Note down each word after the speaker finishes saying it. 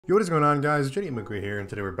Yo, what is going on, guys? J.Yumeko here, and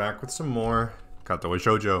today we're back with some more Katawa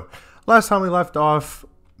Shoujo. Last time we left off,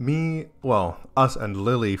 us and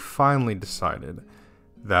Lily finally decided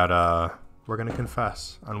that, we're gonna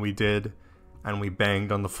confess. And we did, and we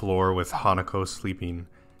banged on the floor with Hanako sleeping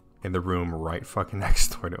in the room right fucking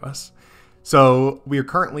next door to us. So, we are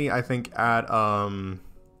currently, I think, at,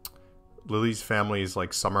 Lily's family's,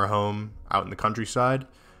 like, summer home out in the countryside.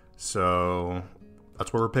 So,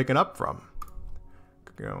 that's where we're picking up from.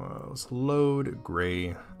 Let's load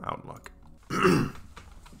gray outlook.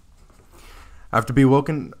 After being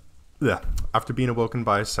awoken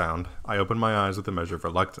by a sound, I open my eyes with a measure of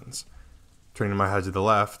reluctance. Turning my head to the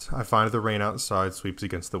left, I find the rain outside sweeps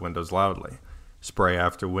against the windows loudly. Spray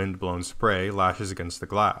after wind-blown spray lashes against the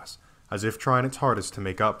glass, as if trying its hardest to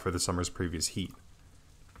make up for the summer's previous heat.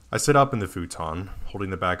 I sit up in the futon,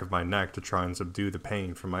 holding the back of my neck to try and subdue the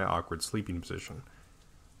pain from my awkward sleeping position.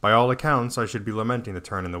 By all accounts, I should be lamenting the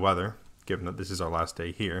turn in the weather, given that this is our last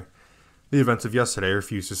day here. The events of yesterday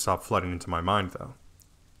refuse to stop flooding into my mind, though.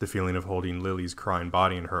 The feeling of holding Lily's crying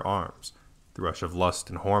body in her arms, the rush of lust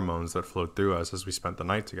and hormones that flowed through us as we spent the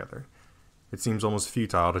night together. It seems almost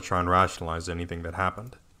futile to try and rationalize anything that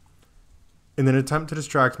happened. In an attempt to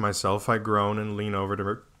distract myself, I groan and lean over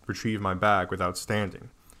to retrieve my bag without standing.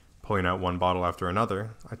 Pulling out one bottle after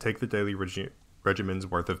another, I take the daily regimen's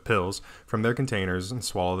worth of pills from their containers and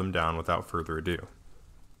swallow them down without further ado.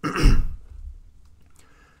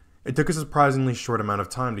 It took a surprisingly short amount of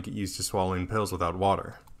time to get used to swallowing pills without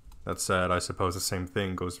water. That said, I suppose the same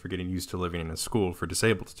thing goes for getting used to living in a school for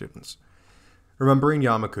disabled students. Remembering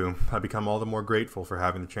Yamaku, I become all the more grateful for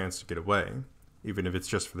having the chance to get away, even if it's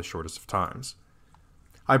just for the shortest of times.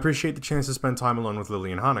 I appreciate the chance to spend time alone with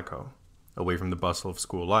Lily and Hanako, away from the bustle of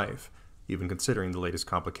school life, even considering the latest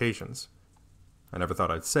complications. I never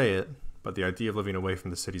thought I'd say it, but the idea of living away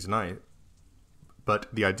from the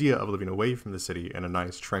city in a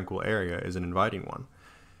nice, tranquil area is an inviting one.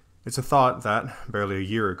 It's a thought that, barely a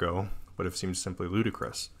year ago, would have seemed simply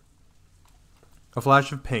ludicrous. A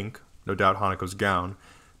flash of pink, no doubt Hanako's gown,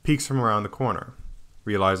 peeks from around the corner.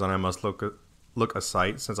 Realizing I must look a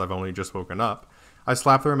sight since I've only just woken up, I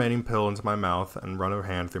slap the remaining pill into my mouth and run a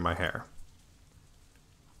hand through my hair.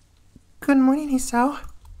 Good morning, Hisao.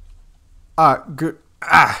 I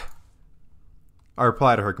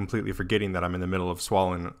reply to her, completely forgetting that I'm in the middle of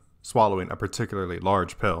swallowing a particularly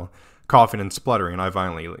large pill. Coughing and spluttering, I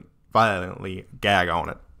violently gag on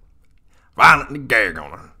it.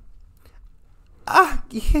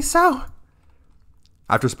 Hisao.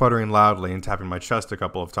 After sputtering loudly and tapping my chest a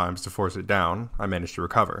couple of times to force it down, I manage to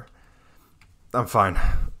recover. I'm fine.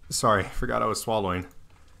 Sorry, forgot I was swallowing.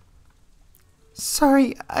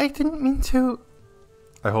 Sorry, I didn't mean to...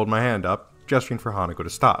 I hold my hand up, gesturing for Hanako to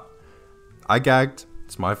stop. I gagged.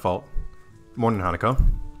 It's my fault. Morning, Hanako.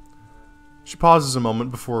 She pauses a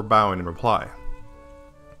moment before bowing in reply.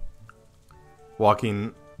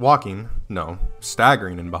 Staggering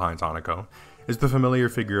in behind Hanako, is the familiar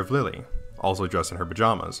figure of Lily, also dressed in her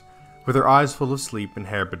pajamas. With her eyes full of sleep and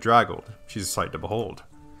hair bedraggled, she's a sight to behold.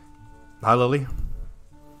 Hi, Lily.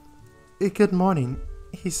 Good morning,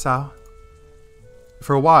 Hisao.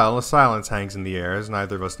 For a while, a silence hangs in the air as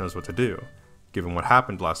neither of us knows what to do. Given what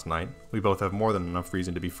happened last night, we both have more than enough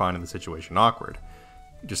reason to be finding the situation awkward.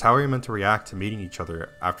 Just how are we meant to react to meeting each other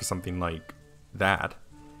after something like that?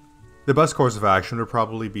 The best course of action would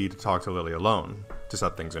probably be to talk to Lily alone, to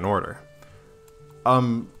set things in order.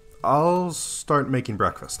 I'll start making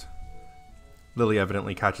breakfast. Lily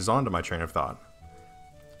evidently catches on to my train of thought.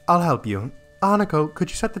 I'll help you. Hanako, could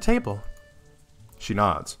you set the table? She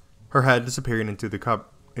nods, her head disappearing into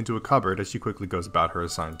a cupboard as she quickly goes about her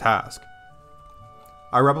assigned task.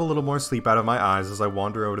 I rub a little more sleep out of my eyes as I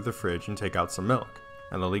wander over to the fridge and take out some milk,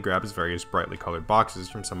 and Lily grabs various brightly colored boxes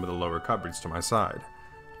from some of the lower cupboards to my side.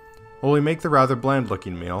 While we make the rather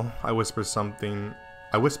bland-looking meal, I whisper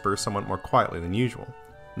somewhat more quietly than usual.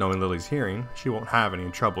 Knowing Lily's hearing, she won't have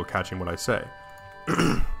any trouble catching what I say.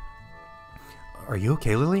 Are you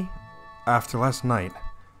okay, Lily? After last night.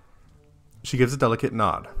 She gives a delicate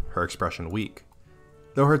nod, her expression weak.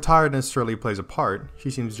 Though her tiredness surely plays a part, she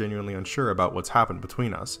seems genuinely unsure about what's happened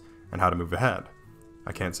between us, and how to move ahead.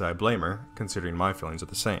 I can't say I blame her, considering my feelings are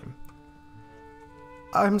the same.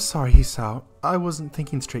 I'm sorry, Hisao. I wasn't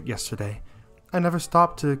thinking straight yesterday. I never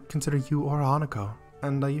stopped to consider you or Hanako,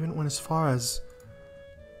 and I even went as far as...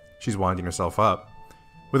 She's winding herself up.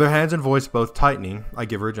 With her hands and voice both tightening, I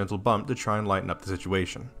give her a gentle bump to try and lighten up the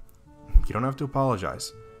situation. You don't have to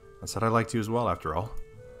apologize. I said I liked you as well, after all.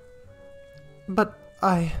 But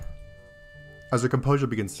As her composure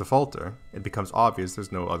begins to falter, it becomes obvious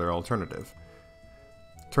there's no other alternative.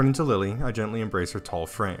 Turning to Lily, I gently embrace her tall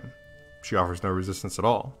frame. She offers no resistance at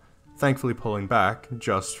all, thankfully pulling back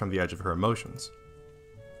just from the edge of her emotions.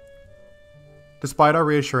 Despite our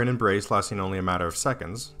reassuring embrace lasting only a matter of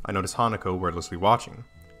seconds, I notice Hanako wordlessly watching.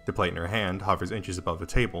 The plate in her hand hovers inches above the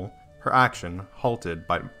table, her action halted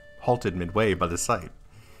midway by the sight.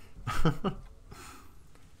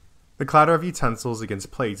 The clatter of utensils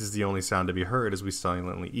against plates is the only sound to be heard as we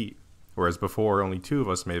silently eat, whereas before only two of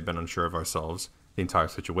us may have been unsure of ourselves. The entire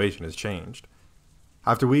situation has changed.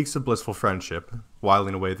 After weeks of blissful friendship,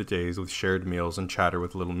 whiling away the days with shared meals and chatter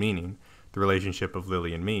with little meaning, the relationship of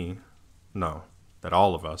Lily and me, no, that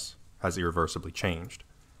all of us, has irreversibly changed.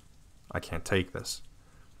 I can't take this.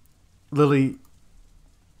 Lily...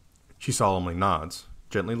 She solemnly nods,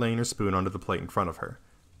 gently laying her spoon onto the plate in front of her.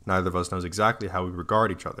 Neither of us knows exactly how we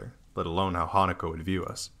regard each other, let alone how Hanako would view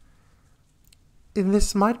us.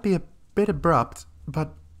 This might be a bit abrupt,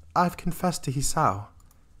 but I've confessed to Hisao.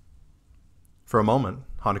 For a moment,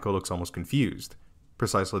 Hanako looks almost confused,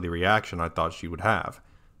 precisely the reaction I thought she would have.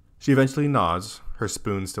 She eventually nods, her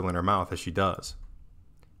spoon still in her mouth as she does.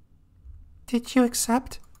 Did you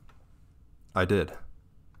accept? I did.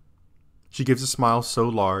 She gives a smile so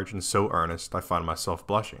large and so earnest I find myself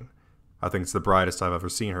blushing. I think it's the brightest I've ever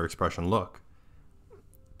seen her expression look.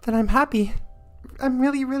 Then I'm happy. I'm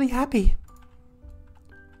really, really happy.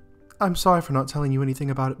 I'm sorry for not telling you anything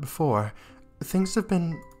about it before. Things have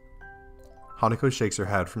been... Hanako shakes her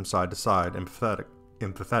head from side to side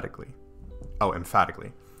emphatically,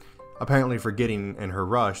 apparently forgetting in her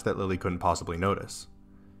rush that Lily couldn't possibly notice.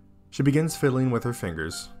 She begins fiddling with her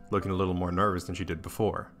fingers, looking a little more nervous than she did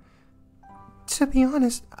before. To be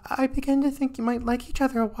honest, I began to think you might like each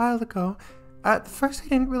other a while ago. At first I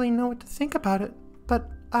didn't really know what to think about it, but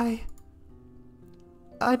I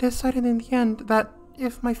decided in the end that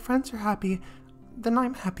if my friends are happy, then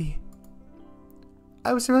I'm happy.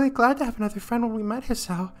 I was really glad to have another friend when we met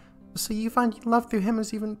Hisao, so you finding love through him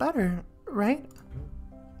is even better, right?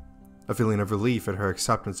 A feeling of relief at her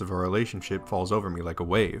acceptance of our relationship falls over me like a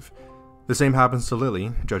wave. The same happens to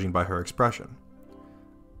Lily, judging by her expression.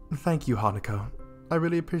 Thank you, Hanako. I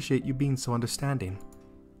really appreciate you being so understanding.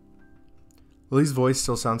 Lily's voice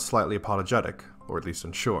still sounds slightly apologetic, or at least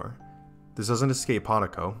unsure. This doesn't escape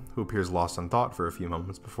Hanako, who appears lost in thought for a few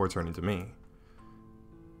moments before turning to me.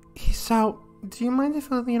 Hisao, do you mind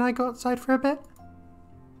if Lily and I go outside for a bit?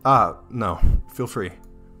 No. Feel free.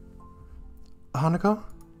 Hanako?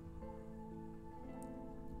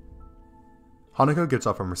 Hanako gets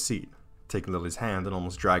up from her seat, taking Lily's hand and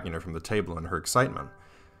almost dragging her from the table in her excitement.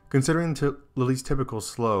 Considering Lily's typical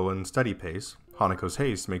slow and steady pace, Hanako's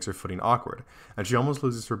haste makes her footing awkward, and she almost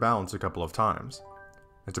loses her balance a couple of times.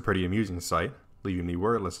 It's a pretty amusing sight, leaving me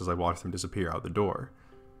wordless as I watch them disappear out the door.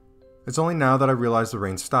 It's only now that I realize the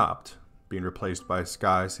rain stopped, being replaced by a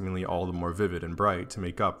sky seemingly all the more vivid and bright to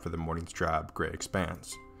make up for the morning's drab, gray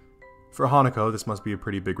expanse. For Hanako, this must be a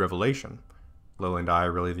pretty big revelation. Lily and I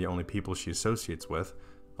are really the only people she associates with,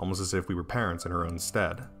 almost as if we were parents in her own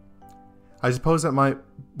stead. I suppose that might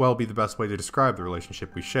well be the best way to describe the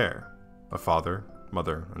relationship we share. A father,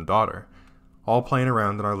 mother, and daughter, all playing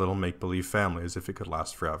around in our little make-believe family as if it could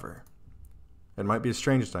last forever. It might be a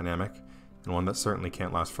strange dynamic, and one that certainly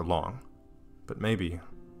can't last for long. But maybe,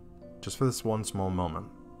 just for this one small moment,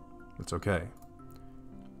 it's okay.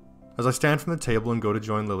 As I stand from the table and go to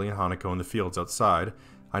join Lily and Hanako in the fields outside,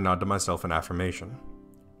 I nod to myself in affirmation.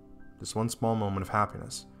 This one small moment of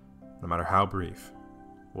happiness, no matter how brief,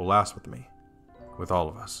 will last with me, with all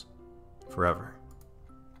of us, forever.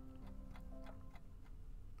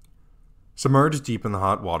 Submerged deep in the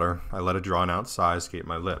hot water, I let a drawn-out sigh escape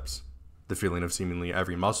my lips. The feeling of seemingly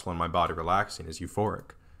every muscle in my body relaxing is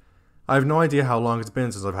euphoric. I have no idea how long it's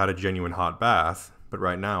been since I've had a genuine hot bath, but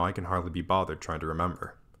right now I can hardly be bothered trying to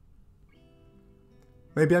remember.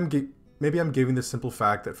 Maybe I'm giving the simple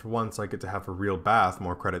fact that for once I get to have a real bath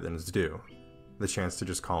more credit than is due. The chance to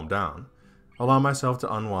just calm down. Allow myself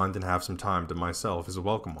to unwind and have some time to myself is a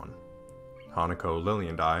welcome one. Hanako, Lily,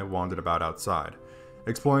 and I wandered about outside,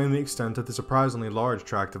 exploring the extent of the surprisingly large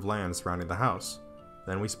tract of land surrounding the house.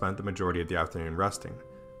 Then we spent the majority of the afternoon resting,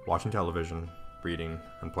 watching television, reading,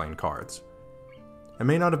 and playing cards. It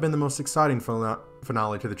may not have been the most exciting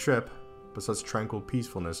finale to the trip, but such tranquil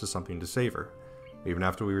peacefulness is something to savor. Even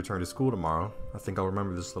after we return to school tomorrow, I think I'll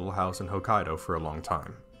remember this little house in Hokkaido for a long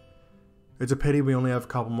time. It's a pity we only have a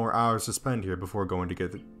couple more hours to spend here before going to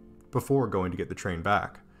get the train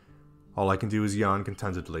back. All I can do is yawn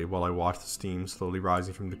contentedly while I watch the steam slowly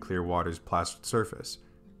rising from the clear water's plastered surface.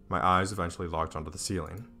 My eyes eventually locked onto the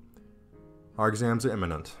ceiling. Our exams are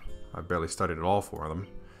imminent. I've barely studied at all for them.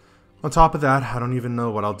 On top of that, I don't even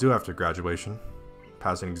know what I'll do after graduation.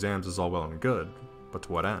 Passing exams is all well and good, but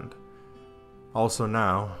to what end? Also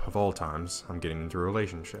now, of all times, I'm getting into a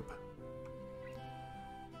relationship.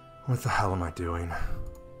 What the hell am I doing?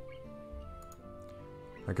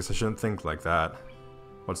 I guess I shouldn't think like that.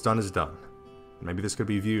 What's done is done. Maybe this could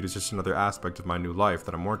be viewed as just another aspect of my new life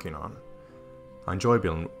that I'm working on. I enjoy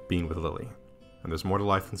being with Lily, and there's more to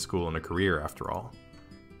life than school and a career after all.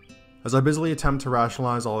 As I busily attempt to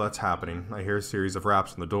rationalize all that's happening, I hear a series of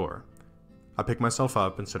raps on the door. I pick myself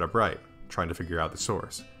up and sit upright, trying to figure out the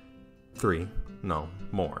source. 3, no,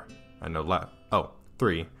 more, and no less. Oh,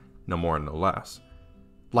 3, no more and no less.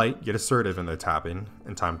 Light yet assertive in their tapping,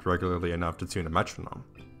 and timed regularly enough to tune a metronome.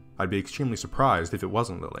 I'd be extremely surprised if it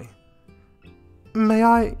wasn't Lily. May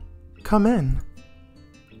I come in?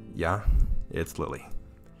 Yeah, it's Lily.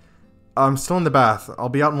 I'm still in the bath. I'll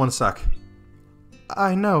be out in 1 sec.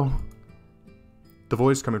 I know. The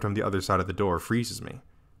voice coming from the other side of the door freezes me.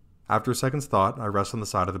 After a second's thought, I rest on the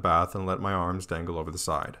side of the bath and let my arms dangle over the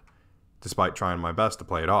side. Despite trying my best to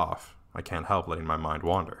play it off, I can't help letting my mind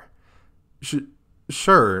wander.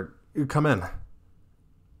 Sure, come in.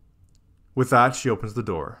 With that, she opens the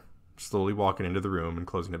door, slowly walking into the room and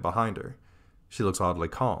closing it behind her. She looks oddly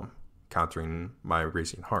calm, countering my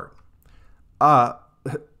racing heart.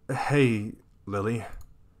 Hey, Lily.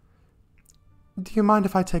 Do you mind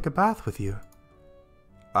if I take a bath with you?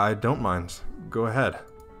 I don't mind. Go ahead.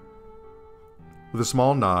 With a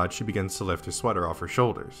small nod, she begins to lift her sweater off her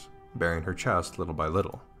shoulders, baring her chest little by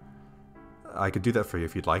little. I could do that for you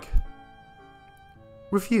if you'd like.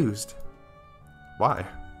 Refused. Why?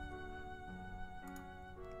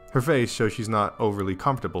 Her face shows she's not overly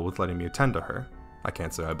comfortable with letting me attend to her. I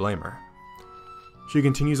can't say I blame her. She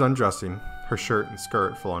continues undressing, her shirt and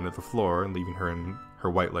skirt falling to the floor and leaving her in her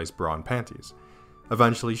white lace bra and panties.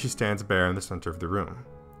 Eventually, she stands bare in the center of the room.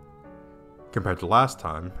 Compared to last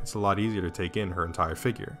time, it's a lot easier to take in her entire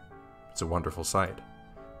figure. It's a wonderful sight.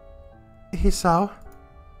 Hisao?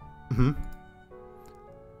 Hmm?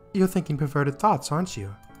 You're thinking perverted thoughts, aren't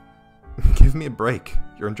you? Give me a break.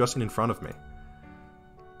 You're undressing in front of me.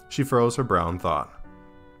 She furrows her brow in thought.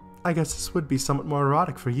 I guess this would be somewhat more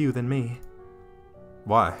erotic for you than me.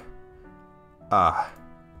 Why?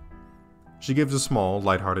 She gives a small,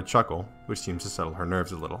 light-hearted chuckle, which seems to settle her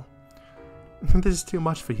nerves a little. This is too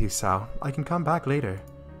much for you, Sao. I can come back later.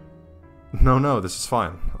 No, this is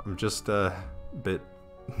fine. I'm just, bit...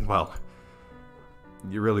 well...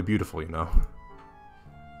 You're really beautiful, you know.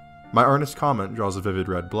 My earnest comment draws a vivid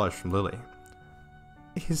red blush from Lily.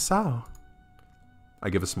 Hisao. I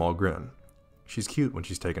give a small grin. She's cute when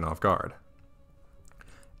she's taken off guard.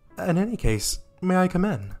 In any case, may I come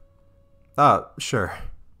in? Sure.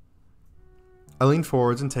 I lean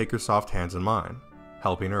forwards and take her soft hands in mine,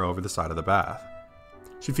 helping her over the side of the bath.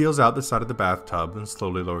 She feels out the side of the bathtub and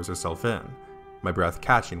slowly lowers herself in, my breath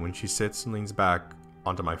catching when she sits and leans back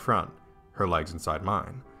onto my front, her legs inside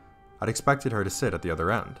mine. I'd expected her to sit at the other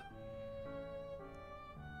end.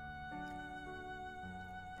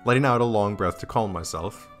 Letting out a long breath to calm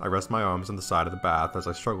myself, I rest my arms on the side of the bath as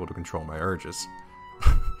I struggle to control my urges.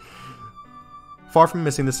 Far from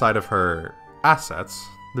missing the sight of her assets,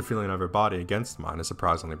 the feeling of her body against mine is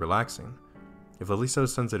surprisingly relaxing. If Lily's so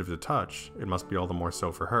sensitive to touch, it must be all the more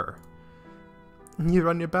so for her. You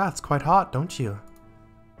run your baths quite hot, don't you?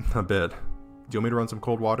 A bit. Do you want me to run some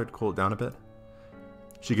cold water to cool it down a bit?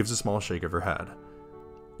 She gives a small shake of her head.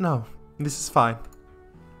 No, this is fine.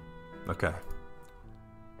 Okay.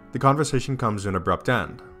 The conversation comes to an abrupt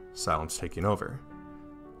end, silence taking over.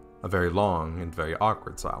 A very long and very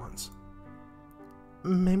awkward silence.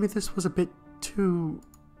 Maybe this was a bit too...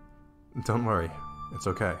 Don't worry, it's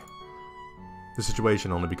okay. The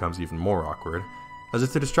situation only becomes even more awkward, as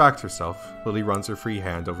if to distract herself, Lily runs her free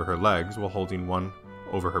hand over her legs while holding one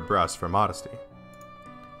over her breast for modesty.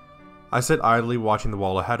 I sit idly watching the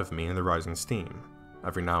wall ahead of me in the rising steam,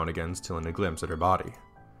 every now and again stealing a glimpse at her body.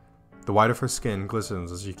 The white of her skin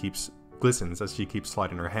glistens as she keeps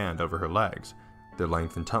sliding her hand over her legs, their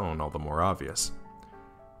length and tone all the more obvious.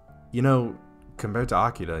 You know, compared to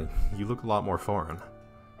Akira, you look a lot more foreign.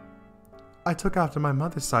 I took after my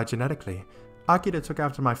mother's side genetically. Akira took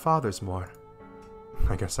after my father's more.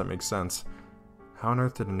 I guess that makes sense. How on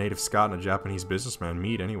earth did a native Scot and a Japanese businessman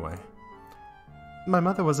meet anyway? My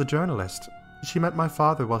mother was a journalist. She met my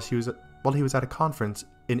father while he was at a conference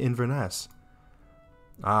in Inverness.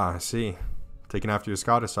 Ah, I see. Taking after your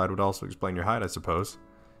Scottish side would also explain your height, I suppose.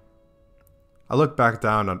 I look back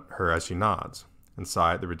down at her as she nods, and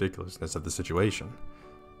sigh at the ridiculousness of the situation.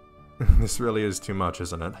 This really is too much,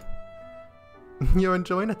 isn't it? You're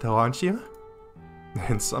enjoying it though, aren't you?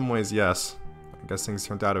 In some ways, yes. I guess things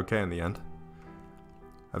turned out okay in the end.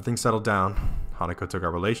 Everything settled down. Hanako took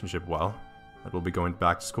our relationship well, and we'll be going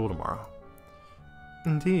back to school tomorrow.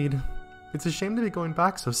 Indeed. It's a shame to be going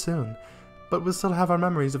back so soon, but we'll still have our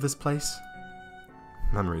memories of this place.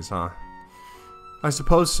 Memories, huh? I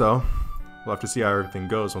suppose so. We'll have to see how everything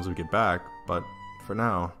goes once we get back, but for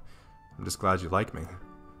now, I'm just glad you like me.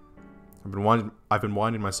 I've been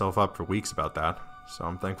winding myself up for weeks about that, so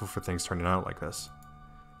I'm thankful for things turning out like this.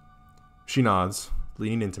 She nods,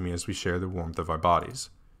 leaning into me as we share the warmth of our bodies.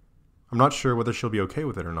 I'm not sure whether she'll be okay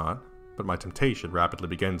with it or not, but my temptation rapidly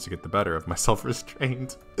begins to get the better of my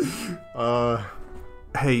self-restraint.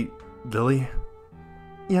 Hey, Lily?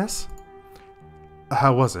 Yes?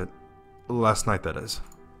 How was it? Last night, that is.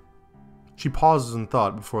 She pauses in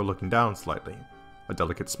thought before looking down slightly. A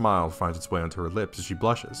delicate smile finds its way onto her lips as she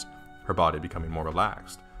blushes, her body becoming more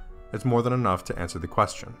relaxed. It's more than enough to answer the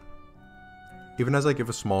question. Even as I give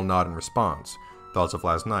a small nod in response, thoughts of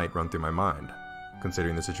last night run through my mind.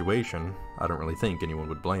 Considering the situation, I don't really think anyone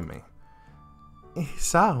would blame me.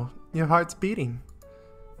 Sao, your heart's beating.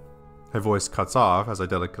 Her voice cuts off as I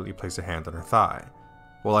delicately place a hand on her thigh.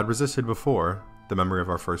 While I'd resisted before, the memory of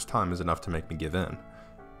our first time is enough to make me give in.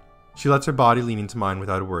 She lets her body lean into mine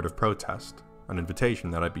without a word of protest, an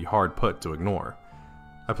invitation that I'd be hard put to ignore.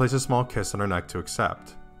 I place a small kiss on her neck to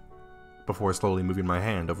accept, before slowly moving my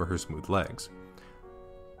hand over her smooth legs.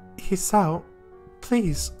 Hisao,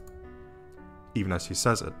 please. Even as she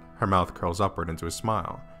says it, her mouth curls upward into a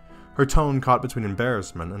smile, her tone caught between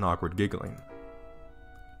embarrassment and awkward giggling.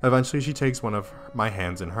 Eventually she takes one of my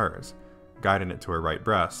hands in hers, guiding it to her right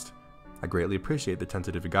breast. I greatly appreciate the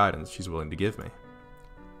tentative guidance she's willing to give me.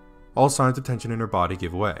 All signs of tension in her body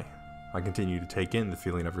give way. I continue to take in the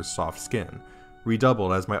feeling of her soft skin,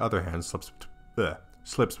 redoubled as my other hand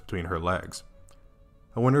slips between her legs.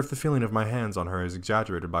 I wonder if the feeling of my hands on her is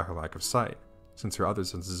exaggerated by her lack of sight, since her other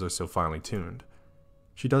senses are so finely tuned.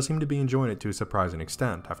 She does seem to be enjoying it to a surprising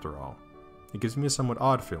extent, after all. It gives me a somewhat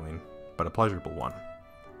odd feeling, but a pleasurable one.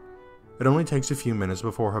 It only takes a few minutes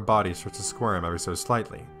before her body starts to squirm ever so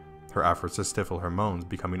slightly, her efforts to stifle her moans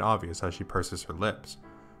becoming obvious as she purses her lips.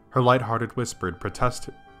 Her light-hearted whispered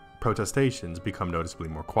protestations become noticeably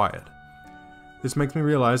more quiet. This makes me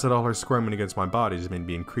realize that all her squirming against my body has made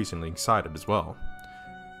me increasingly excited as well.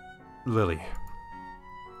 Lily.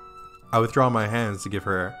 I withdraw my hands to give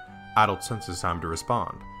her adult senses time to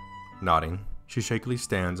respond. Nodding, she shakily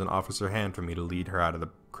stands and offers her hand for me to lead her out of the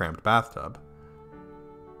cramped bathtub.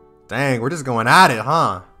 Dang, we're just going at it,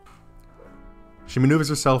 huh? She maneuvers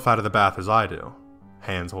herself out of the bath as I do,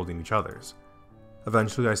 hands holding each other's.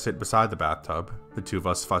 Eventually I sit beside the bathtub, the two of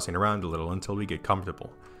us fussing around a little until we get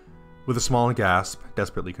comfortable. With a small gasp,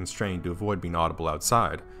 desperately constrained to avoid being audible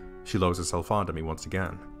outside, she lowers herself onto me once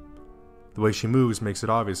again. The way she moves makes it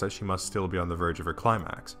obvious that she must still be on the verge of her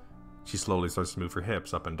climax. She slowly starts to move her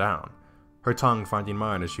hips up and down, her tongue finding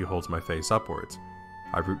mine as she holds my face upwards.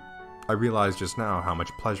 I realize just now how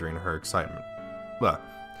much pleasuring her excitement.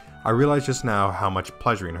 I realize just now how much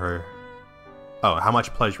pleasuring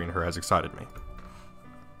her has excited me.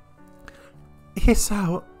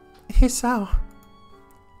 Hisao.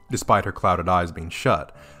 Despite her clouded eyes being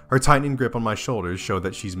shut, her tightening grip on my shoulders show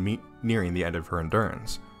that she's nearing the end of her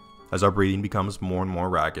endurance. As our breathing becomes more and more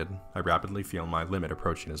ragged, I rapidly feel my limit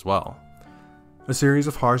approaching as well. A series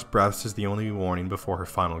of harsh breaths is the only warning before her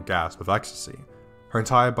final gasp of ecstasy, her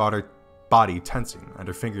entire body tensing and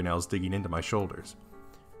her fingernails digging into my shoulders.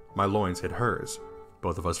 My loins hit hers,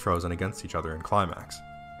 both of us frozen against each other in climax.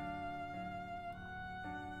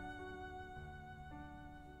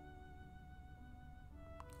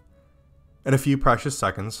 In a few precious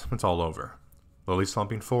seconds, it's all over, Lily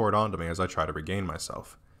slumping forward onto me as I try to regain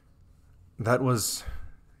myself. That was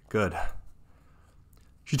good.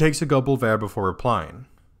 She takes a gulp of air before replying,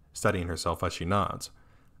 steadying herself as she nods.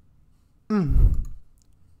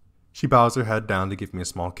 She bows her head down to give me a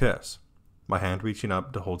small kiss, my hand reaching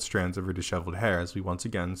up to hold strands of her disheveled hair as we once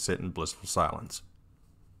again sit in blissful silence.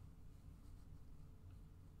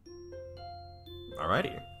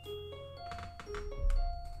 Alrighty.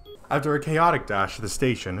 After a chaotic dash to the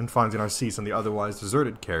station and finding our seats in the otherwise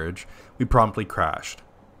deserted carriage, we promptly crashed.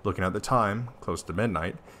 Looking at the time, close to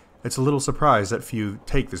midnight, it's a little surprised that few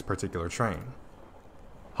take this particular train.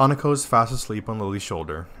 Hanako is fast asleep on Lily's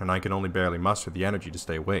shoulder, and I can only barely muster the energy to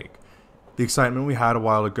stay awake. The excitement we had a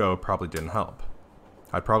while ago probably didn't help.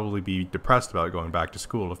 I'd probably be depressed about going back to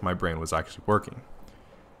school if my brain was actually working.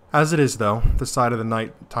 As it is, though, the sight of the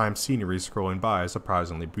nighttime scenery scrolling by is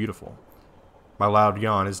surprisingly beautiful. My loud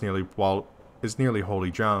yawn is nearly wholly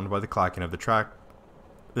drowned by the clacking of the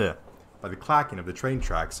train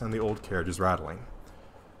tracks and the old carriages rattling.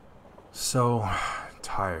 So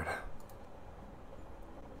tired.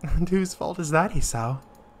 And whose fault is that, Hisao?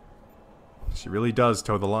 She really does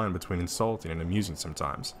toe the line between insulting and amusing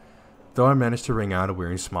sometimes, though I manage to wring out a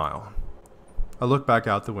weary smile. I look back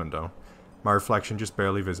out the window, my reflection just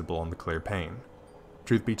barely visible on the clear pane.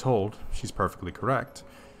 Truth be told, she's perfectly correct.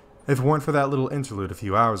 If it weren't for that little interlude a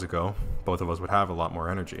few hours ago, both of us would have a lot more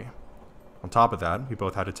energy. On top of that, we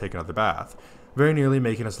both had to take another bath, very nearly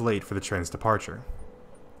making us late for the train's departure.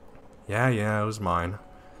 Yeah, it was mine.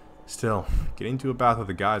 Still, getting into a bath with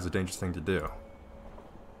a guy is a dangerous thing to do.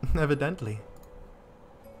 Evidently.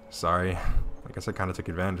 Sorry, I guess I kinda took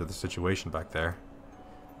advantage of the situation back there.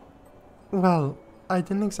 Well, I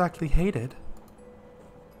didn't exactly hate it.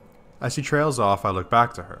 As she trails off, I look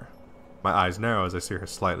back to her. My eyes narrow as I see her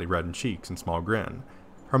slightly reddened cheeks and small grin,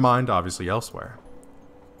 her mind obviously elsewhere.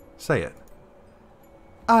 Say it.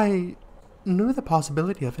 I knew the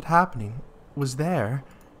possibility of it happening was there.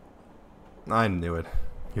 I knew it.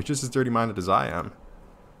 You're just as dirty-minded as I am.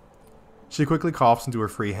 She quickly coughs into her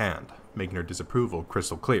free hand, making her disapproval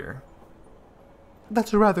crystal clear.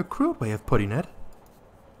 That's a rather crude way of putting it.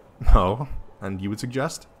 No, and you would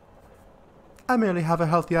suggest? I merely have a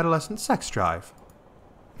healthy adolescent sex drive.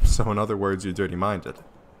 So in other words, you're dirty-minded.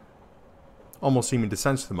 Almost seeming to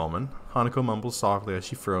sense the moment, Hanako mumbles softly as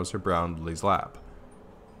she furrows her brow in Lily's lap.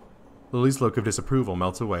 Lily's look of disapproval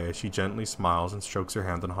melts away as she gently smiles and strokes her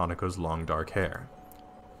hand on Hanako's long dark hair.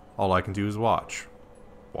 All I can do is watch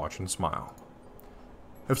and smile.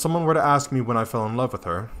 If someone were to ask me when I fell in love with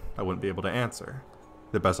her, I wouldn't be able to answer.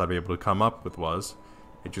 The best I'd be able to come up with was,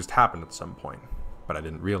 it just happened at some point, but I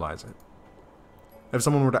didn't realize it. If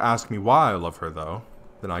someone were to ask me why I love her, though,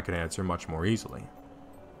 then I could answer much more easily.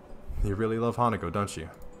 You really love Hanako, don't you?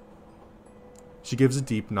 She gives a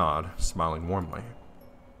deep nod, smiling warmly.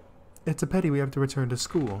 It's a pity we have to return to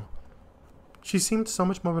school. She seemed so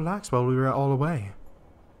much more relaxed while we were all away.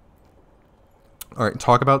 Alright,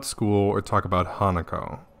 talk about school or talk about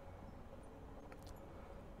Hanako.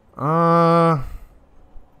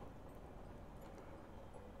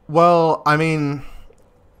 Well, I mean,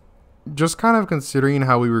 just kind of considering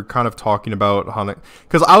how we were kind of talking about Hanako,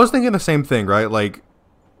 because I was thinking the same thing, right? Like,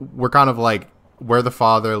 we're kind of like, we're the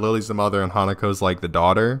father, Lily's the mother, and Hanako's like the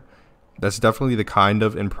daughter. That's definitely the kind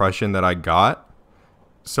of impression that I got.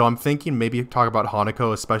 So I'm thinking maybe talk about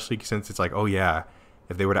Hanako, especially since it's like, oh yeah,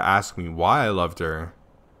 if they were to ask me why I loved her,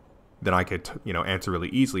 then I could, answer really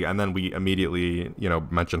easily. And then we immediately,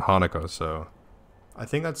 mention Hanako. So I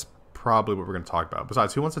think that's probably what we're going to talk about.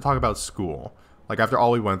 Besides, who wants to talk about school? Like, after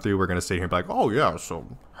all we went through, we're going to sit here and be like, oh yeah, so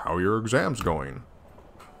how are your exams going?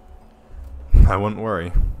 I wouldn't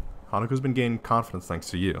worry. Hanako's been gaining confidence thanks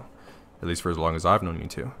to you. At least for as long as I've known you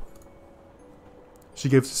two. She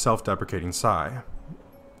gives a self-deprecating sigh.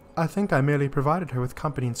 I think I merely provided her with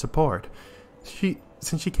company and support.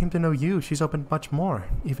 Since she came to know you, she's opened much more,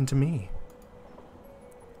 even to me.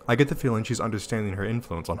 I get the feeling she's understanding her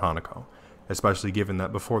influence on Hanako, especially given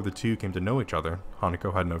that before the two came to know each other,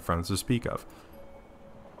 Hanako had no friends to speak of.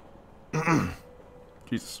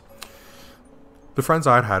 Jesus. The friends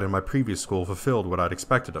I'd had in my previous school fulfilled what I'd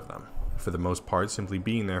expected of them, for the most part simply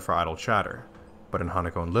being there for idle chatter, but in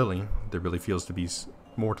Hanako and Lily, there really feels to be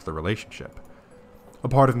more to the relationship. A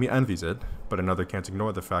part of me envies it, but another can't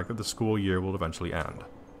ignore the fact that the school year will eventually end.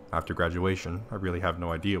 After graduation, I really have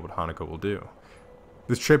no idea what Hanako will do.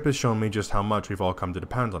 This trip has shown me just how much we've all come to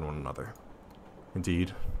depend on one another.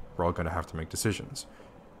 Indeed, we're all going to have to make decisions.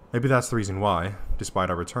 Maybe that's the reason why, despite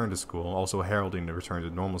our return to school also heralding the return to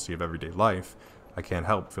normalcy of everyday life, I can't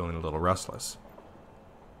help feeling a little restless.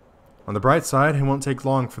 On the bright side, it won't take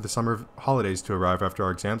long for the summer holidays to arrive after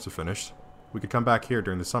our exams are finished. We could come back here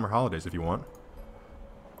during the summer holidays if you want.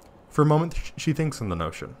 For a moment, she thinks on the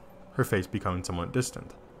notion, her face becoming somewhat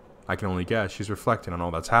distant. I can only guess she's reflecting on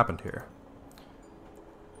all that's happened here.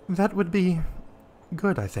 That would be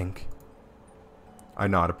good, I think. I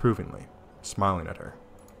nod approvingly, smiling at her.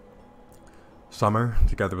 Summer,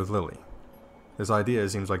 together with Lily. This idea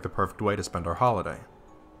seems like the perfect way to spend our holiday.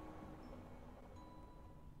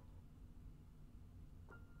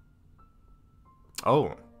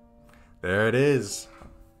 Oh, there it is.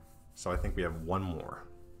 So I think we have one more.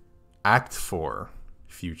 Act 4,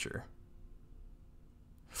 Future.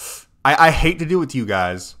 I hate to do it to you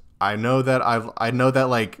guys. I know that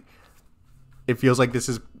like it feels like this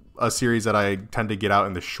is a series that I tend to get out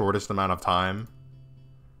in the shortest amount of time.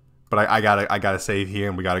 But I gotta save here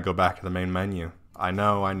and we gotta go back to the main menu. I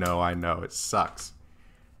know, it sucks.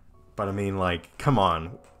 But I mean, like, come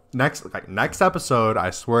on. Next episode, I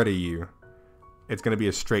swear to you, it's gonna be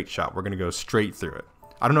a straight shot. We're gonna go straight through it.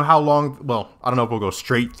 I don't know how long, well, I don't know if we'll go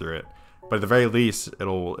straight through it, but at the very least,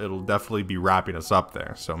 it'll definitely be wrapping us up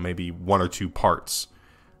there. So maybe 1 or 2 parts.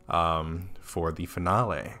 for the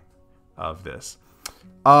finale of this.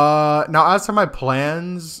 Now, as for my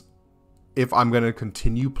plans, if I'm going to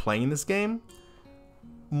continue playing this game,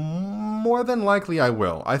 more than likely I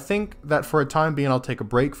will. I think that for a time being, I'll take a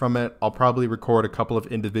break from it. I'll probably record a couple of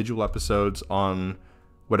individual episodes on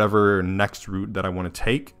whatever next route that I want to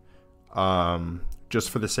take, just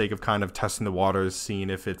for the sake of kind of testing the waters, seeing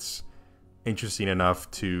if it's interesting enough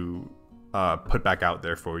to put back out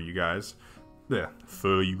there for you guys. Yeah,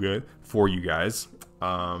 for you guys.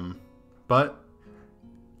 But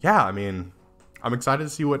yeah, I mean, I'm excited to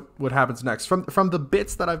see what happens next. From the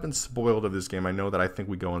bits that I've been spoiled of this game, I know that I think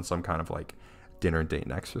we go on some kind of like dinner date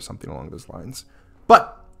next or something along those lines.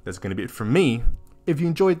 But that's going to be it from me. If you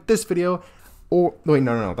enjoyed this video, or wait,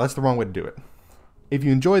 no, that's the wrong way to do it. If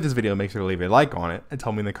you enjoyed this video, make sure to leave a like on it and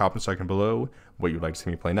tell me in the comment section below what you'd like to see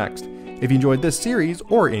me play next. If you enjoyed this series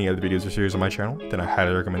or any other videos or series on my channel, then I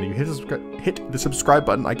highly recommend that you hit the subscribe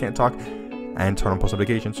button, I can't talk, and turn on post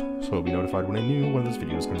notifications so you'll be notified when a new one of those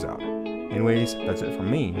videos comes out. Anyways, that's it from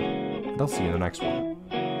me, and I'll see you in the next one.